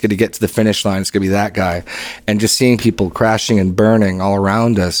anyone's going to get to the finish line, it's going to be that guy. And just seeing people crashing and burning all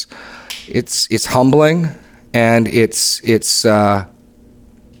around us, it's humbling, and it's a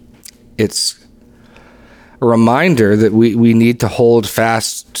reminder that we need to hold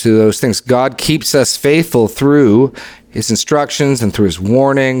fast to those things. God keeps us faithful through his instructions and through his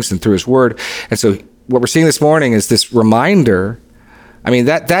warnings and through his word. And so what we're seeing this morning is this reminder. I mean,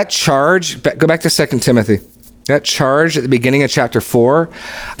 that charge, go back to 2 Timothy, that charge at the beginning of chapter 4,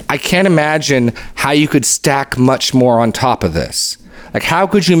 I can't imagine how you could stack much more on top of this. Like, how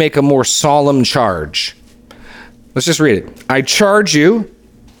could you make a more solemn charge? Let's just read it. I charge you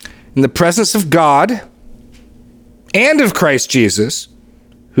in the presence of God and of Christ Jesus,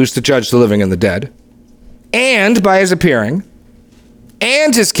 who's to judge the living and the dead, and by his appearing,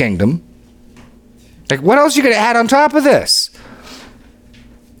 and his kingdom. Like, what else are you going to add on top of this?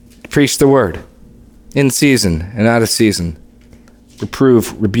 Preach the word in season and out of season.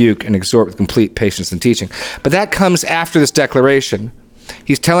 Reprove, rebuke, and exhort with complete patience and teaching. But that comes after this declaration.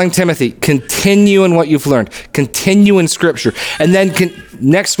 He's telling Timothy, continue in what you've learned. Continue in Scripture. And then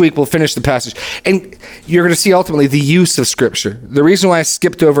next week we'll finish the passage. And you're going to see ultimately the use of Scripture. The reason why I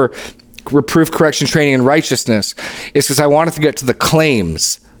skipped over reproof, correction, training, and righteousness is because I wanted to get to the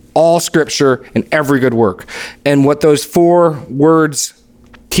claims. All Scripture and every good work. And what those 4 words,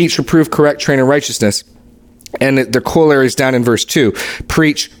 teach, reprove, correct, train, and righteousness, And the corollary is down in verse 2.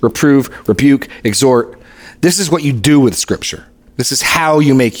 Preach, reprove, rebuke, exhort. This is what you do with Scripture. This is how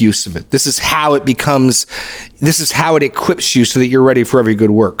you make use of it. This is how it equips you so that you're ready for every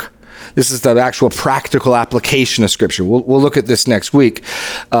good work. This is the actual practical application of Scripture. We'll look at this next week.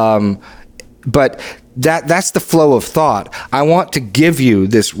 But that's the flow of thought. I want to give you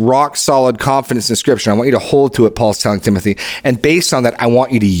this rock solid confidence in Scripture. I want you to hold to it, Paul's telling Timothy. And based on that, I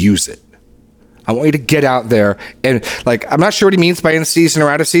want you to use it. I want you to get out there and, I'm not sure what he means by in season or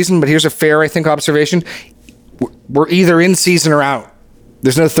out of season, but here's a fair, I think, observation. We're either in season or out.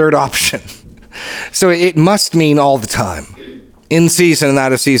 There's no third option. So it must mean all the time. In season and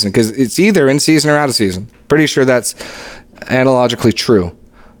out of season, because it's either in season or out of season. Pretty sure that's analogically true.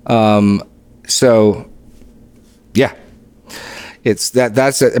 So, yeah. It's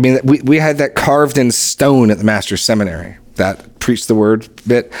that's it. I mean, we had that carved in stone at the Master's Seminary, that preach the word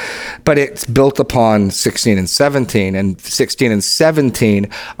bit, but it's built upon 16 and 17, and 16 and 17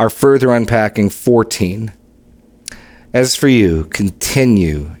 are further unpacking 14. As for you,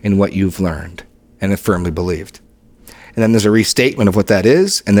 continue in what you've learned and have firmly believed. And then there's a restatement of what that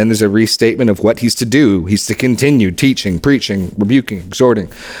is, and then there's a restatement of what he's to do. He's to continue teaching, preaching, rebuking, exhorting,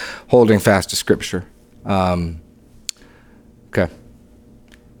 holding fast to Scripture. Okay.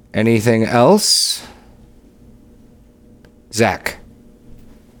 Anything else? Zach.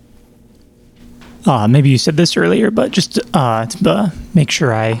 Maybe you said this earlier, but just to make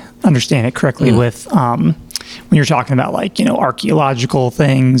sure I understand it correctly with when you're talking about archaeological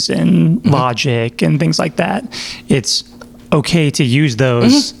things and logic and things like that, it's okay to use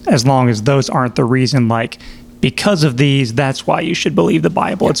those as long as those aren't the reason, because of these, that's why you should believe the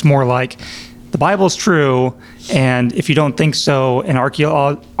Bible. It's more like the Bible's true, and if you don't think so, and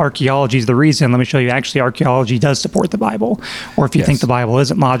archaeology is the reason, let me show you actually archaeology does support the Bible. Or if you think the Bible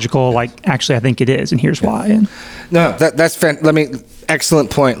isn't logical, actually I think it is, and here's why. And no, that's fantastic. Excellent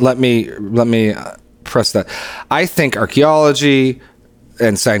point. Let me press that. I think archaeology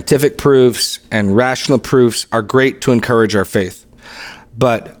and scientific proofs and rational proofs are great to encourage our faith,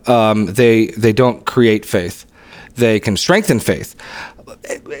 but they don't create faith. They can strengthen faith.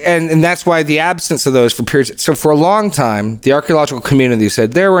 And that's why the absence of those for periods. So for a long time, the archaeological community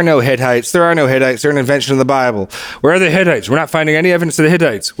said, there were no Hittites. There are no Hittites. They're an invention of the Bible. Where are the Hittites? We're not finding any evidence of the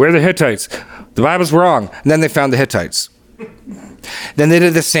Hittites. Where are the Hittites? The Bible's wrong. And then they found the Hittites. Then they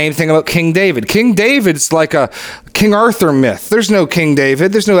did the same thing about King David. King David's like a King Arthur myth. There's no King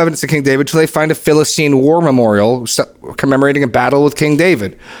David. There's no evidence of King David until they find a Philistine war memorial commemorating a battle with King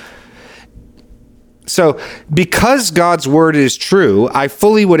David. So because God's word is true, I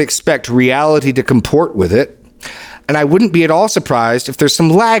fully would expect reality to comport with it. And I wouldn't be at all surprised if there's some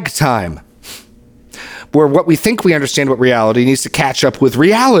lag time where what we think we understand about reality needs to catch up with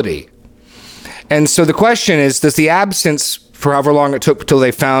reality. And so the question is, does the absence for however long it took till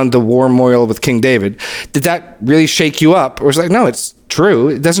they found the war memorial with King David, did that really shake you up? Or was it no, it's true.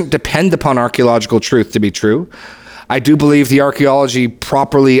 It doesn't depend upon archaeological truth to be true. I do believe the archaeology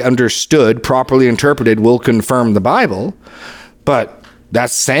properly understood, properly interpreted, will confirm the Bible, but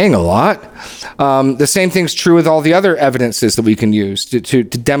that's saying a lot. The same thing's true with all the other evidences that we can use to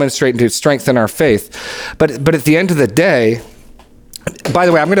demonstrate and to strengthen our faith. But at the end of the day, by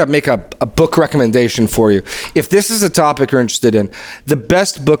the way, I'm going to make a book recommendation for you. If this is a topic you're interested in, the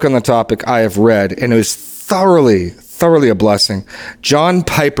best book on the topic I have read, and it was thoroughly a blessing, John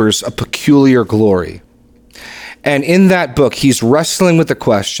Piper's A Peculiar Glory. And in that book, he's wrestling with the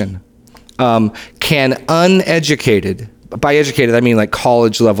question, can uneducated, by educated, I mean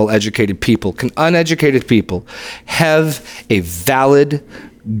college level educated people, can uneducated people have a valid,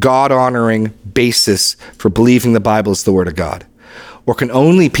 God-honoring basis for believing the Bible is the Word of God? Or can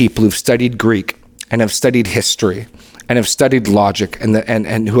only people who've studied Greek and have studied history and have studied logic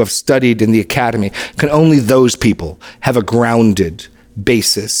and who have studied in the academy, can only those people have a grounded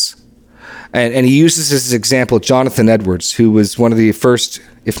basis? And he uses as an example Jonathan Edwards, who was one of the first,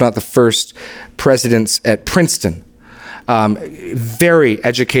 if not the first, presidents at Princeton. Very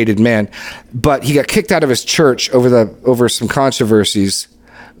educated man, but he got kicked out of his church over some controversies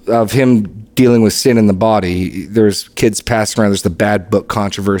of him dealing with sin in the body. There's kids passing around. There's the bad book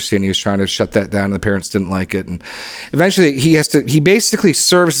controversy, and he was trying to shut that down, and the parents didn't like it. And eventually, he basically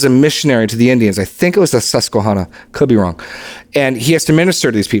serves as a missionary to the Indians. I think it was the Susquehanna, could be wrong. And he has to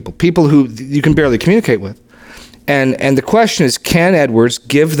minister to these people who you can barely communicate with. And the question is, can Edwards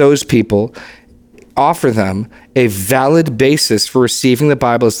give those people, offer them a valid basis for receiving the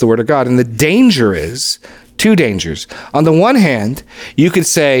Bible as the Word of God? And the danger is, two dangers. On the one hand, you could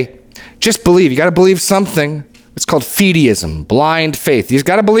say, just believe. You got to believe something. It's called fideism, blind faith. You've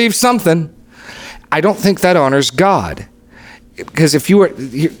got to believe something. I don't think that honors God. Because if you were,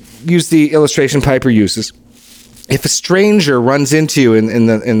 use the illustration Piper uses, if a stranger runs into you in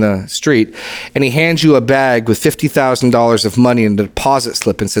the street and he hands you a bag with $50,000 of money and a deposit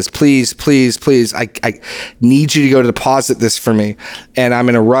slip and says, please, please, please, I need you to go to deposit this for me. And I'm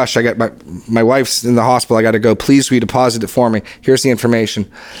in a rush. I got my wife's in the hospital. I got to go. Please, will you deposit it for me? Here's the information.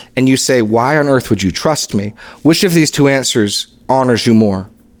 And you say, why on earth would you trust me? Which of these two answers honors you more?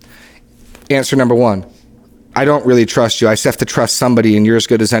 Answer number one, I don't really trust you. I just have to trust somebody, and you're as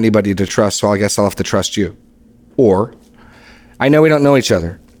good as anybody to trust, so I guess I'll have to trust you. Or, I know we don't know each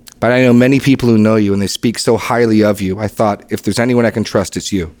other, but I know many people who know you, and they speak so highly of you. I thought, if there's anyone I can trust,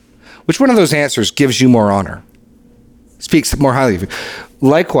 it's you. Which one of those answers gives you more honor? Speaks more highly of you.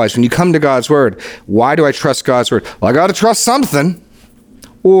 Likewise, when you come to God's word, why do I trust God's word? Well, I got to trust something.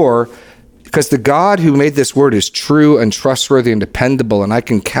 Or, because the God who made this word is true and trustworthy and dependable, and I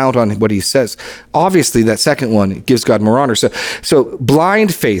can count on what he says. Obviously, that second one gives God more honor. So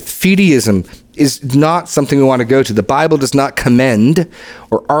blind faith, fideism, is not something we want to go to. The Bible does not commend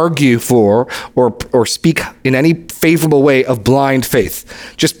or argue for or speak in any favorable way of blind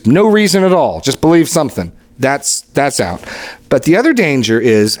faith. Just no reason at all. Just believe something. That's out. But the other danger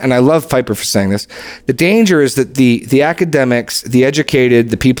is, and I love Piper for saying this, the danger is that the academics, the educated,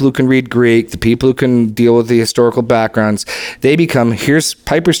 the people who can read Greek, the people who can deal with the historical backgrounds, they become, here's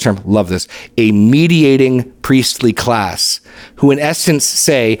Piper's term, love this, a mediating priestly class, who in essence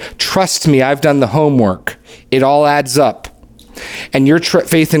say, trust me, I've done the homework. It all adds up. And your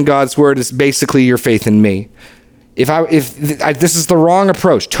faith in God's word is basically your faith in me. If this is the wrong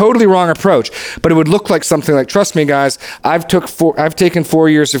approach, totally wrong approach, but it would look like something like, trust me, guys, I've taken 4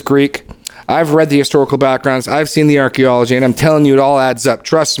 years of Greek. I've read the historical backgrounds. I've seen the archaeology, and I'm telling you, it all adds up.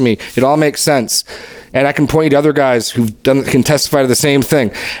 Trust me, it all makes sense. And I can point you to other guys who can testify to the same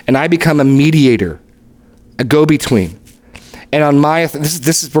thing. And I become a mediator, a go-between. And on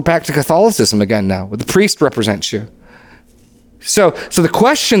we're back to Catholicism again now, where the priest represents you. So the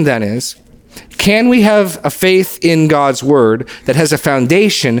question then is, can we have a faith in God's word that has a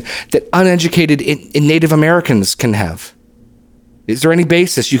foundation that uneducated in Native Americans can have? Is there any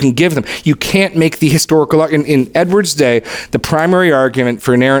basis you can give them? You can't make the historical argument. In Edwards' day, the primary argument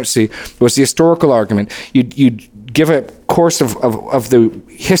for inerrancy was the historical argument. You'd give a course of the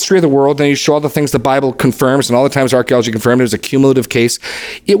history of the world, and you show all the things the Bible confirms, and all the times archaeology confirmed it was a cumulative case.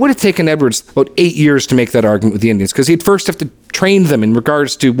 It would have taken Edwards about 8 years to make that argument with the Indians, because he'd first have to train them in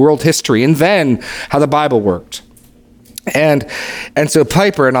regards to world history, and then how the Bible worked. And so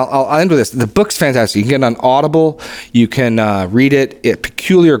Piper, and I'll end with this, the book's fantastic. You can get it on Audible, you can read it at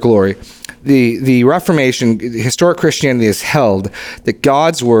Peculiar Glory. The Reformation, historic Christianity has held that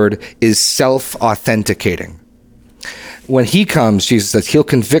God's word is self-authenticating. When he comes, Jesus says, he'll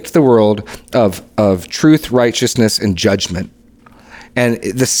convict the world of truth, righteousness, and judgment. And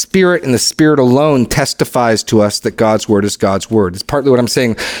the Spirit and the Spirit alone testifies to us that God's word is God's word. It's partly what I'm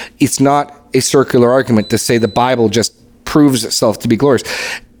saying. It's not a circular argument to say the Bible just proves itself to be glorious.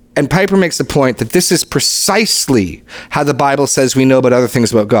 And Piper makes the point that this is precisely how the Bible says we know about other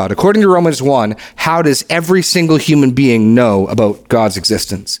things about God. According to Romans 1, how does every single human being know about God's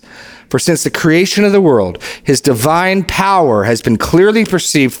existence? For since the creation of the world, his divine power has been clearly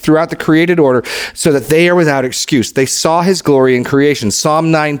perceived throughout the created order so that they are without excuse. They saw his glory in creation.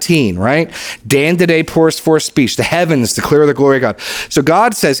 Psalm 19, right? Day and day pours forth speech. The heavens declare the glory of God. So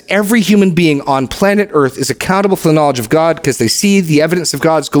God says every human being on planet Earth is accountable for the knowledge of God because they see the evidence of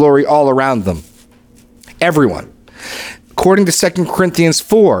God's glory all around them. Everyone. According to 2 Corinthians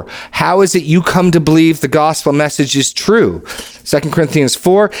 4, how is it you come to believe the gospel message is true? 2 Corinthians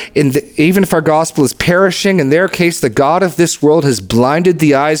 4, even if our gospel is perishing, in their case, the God of this world has blinded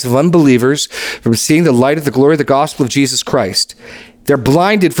the eyes of unbelievers from seeing the light of the glory of the gospel of Jesus Christ. They're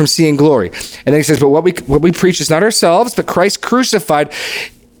blinded from seeing glory. And then he says, but what we preach is not ourselves, but Christ crucified.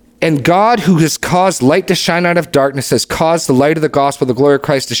 And God, who has caused light to shine out of darkness, has caused the light of the gospel, the glory of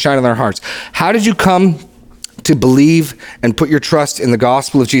Christ, to shine in our hearts. How did you come to believe and put your trust in the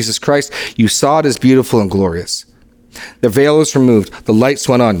gospel of Jesus Christ? You saw it as beautiful and glorious. The veil was removed. The lights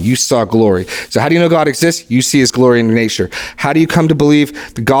went on. You saw glory. So how do you know God exists? You see his glory in nature. How do you come to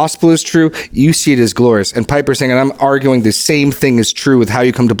believe the gospel is true? You see it as glorious. And Piper's saying, and I'm arguing the same thing is true with how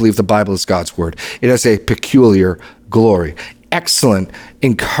you come to believe the Bible is God's word. It has a peculiar glory. Excellent,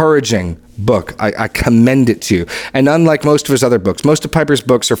 encouraging book. I commend it to you. And unlike most of his other books, most of Piper's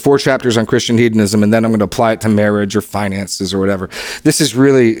books are 4 chapters on Christian hedonism, and then I'm going to apply it to marriage or finances or whatever. This is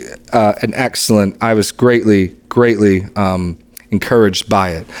really an excellent, I was greatly encouraged by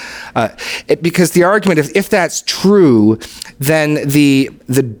it. Because the argument, if that's true, then the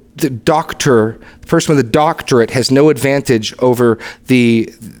the person with a doctorate has no advantage over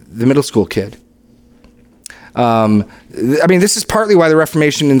the middle school kid. This is partly why the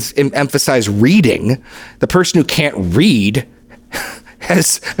Reformation emphasized reading. The person who can't read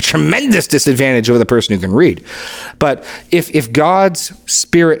has a tremendous disadvantage over the person who can read. But if God's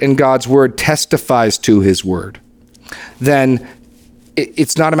Spirit and God's Word testifies to His Word, then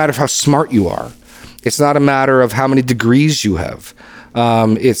it's not a matter of how smart you are. It's not a matter of how many degrees you have.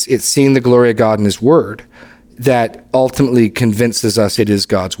 It's seeing the glory of God in His Word that ultimately convinces us it is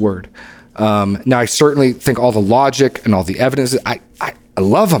God's Word. Now, I certainly think all the logic and all the evidence, I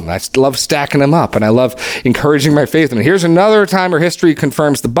love them. I love stacking them up, and I love encouraging my faith. And here's another time where history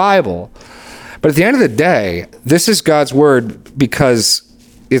confirms the Bible. But at the end of the day, this is God's Word because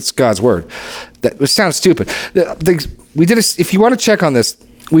it's God's Word. That sounds stupid. We did if you want to check on this,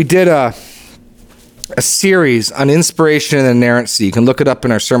 we did a series on inspiration and inerrancy. You can look it up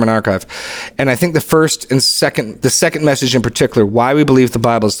in our sermon archive. And I think the second message in particular, why we believe the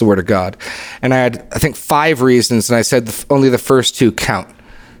Bible is the Word of God. And I had, I think, 5 reasons, and I said only the first 2 count.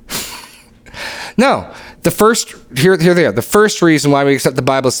 No, here they are. The first reason why we accept the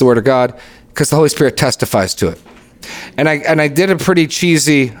Bible is the Word of God, because the Holy Spirit testifies to it. And I did a pretty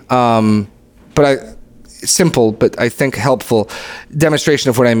cheesy, simple, but I think helpful demonstration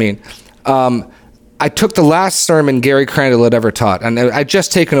of what I mean. I took the last sermon Gary Crandall had ever taught, and I'd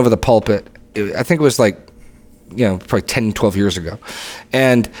just taken over the pulpit. I think it was probably 10, 12 years ago.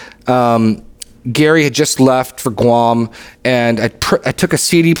 And Gary had just left for Guam, and I took a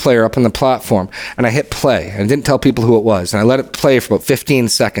CD player up on the platform, and I hit play. And I didn't tell people who it was, and I let it play for about 15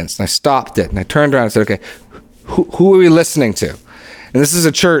 seconds, and I stopped it, and I turned around and said, okay, who are we listening to? And this is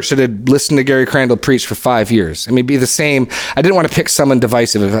a church that had listened to Gary Crandall preach for 5 years. I mean, be the same. I didn't want to pick someone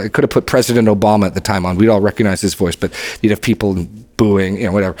divisive. I could have put President Obama at the time on. We'd all recognize his voice, but you'd have people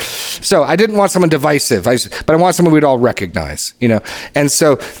booing, whatever. So I didn't want someone divisive, but I want someone we'd all recognize, And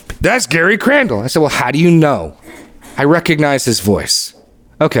so that's Gary Crandall. I said, well, how do you know? I recognize his voice.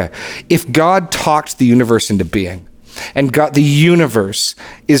 Okay. If God talked the universe into being, and the universe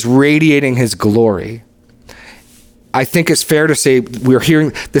is radiating His glory, I think it's fair to say we're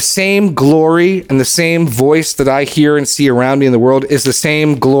hearing the same glory, and the same voice that I hear and see around me in the world is the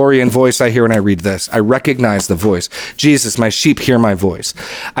same glory and voice I hear when I read this. I recognize the voice. Jesus, my sheep hear my voice.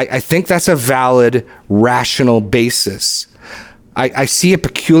 I think that's a valid, rational basis. I see a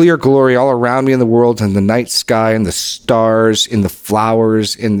peculiar glory all around me in the world, in the night sky, in the stars, in the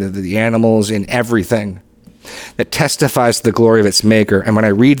flowers, in the animals, in everything that testifies to the glory of its maker. And when I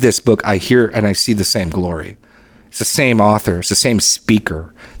read this book, I hear and I see the same glory. It's the same author. It's the same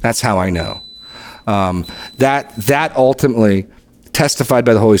speaker. That's how I know. That ultimately, testified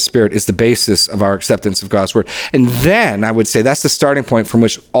by the Holy Spirit, is the basis of our acceptance of God's Word. And then I would say that's the starting point from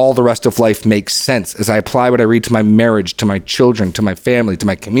which all the rest of life makes sense. As I apply what I read to my marriage, to my children, to my family, to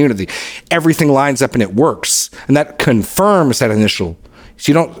my community, everything lines up and it works. And that confirms that initial.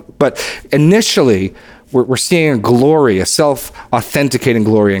 But initially, we're seeing a glory, a self-authenticating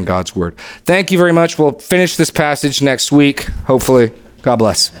glory in God's Word. Thank you very much. We'll finish this passage next week, hopefully. God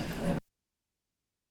bless.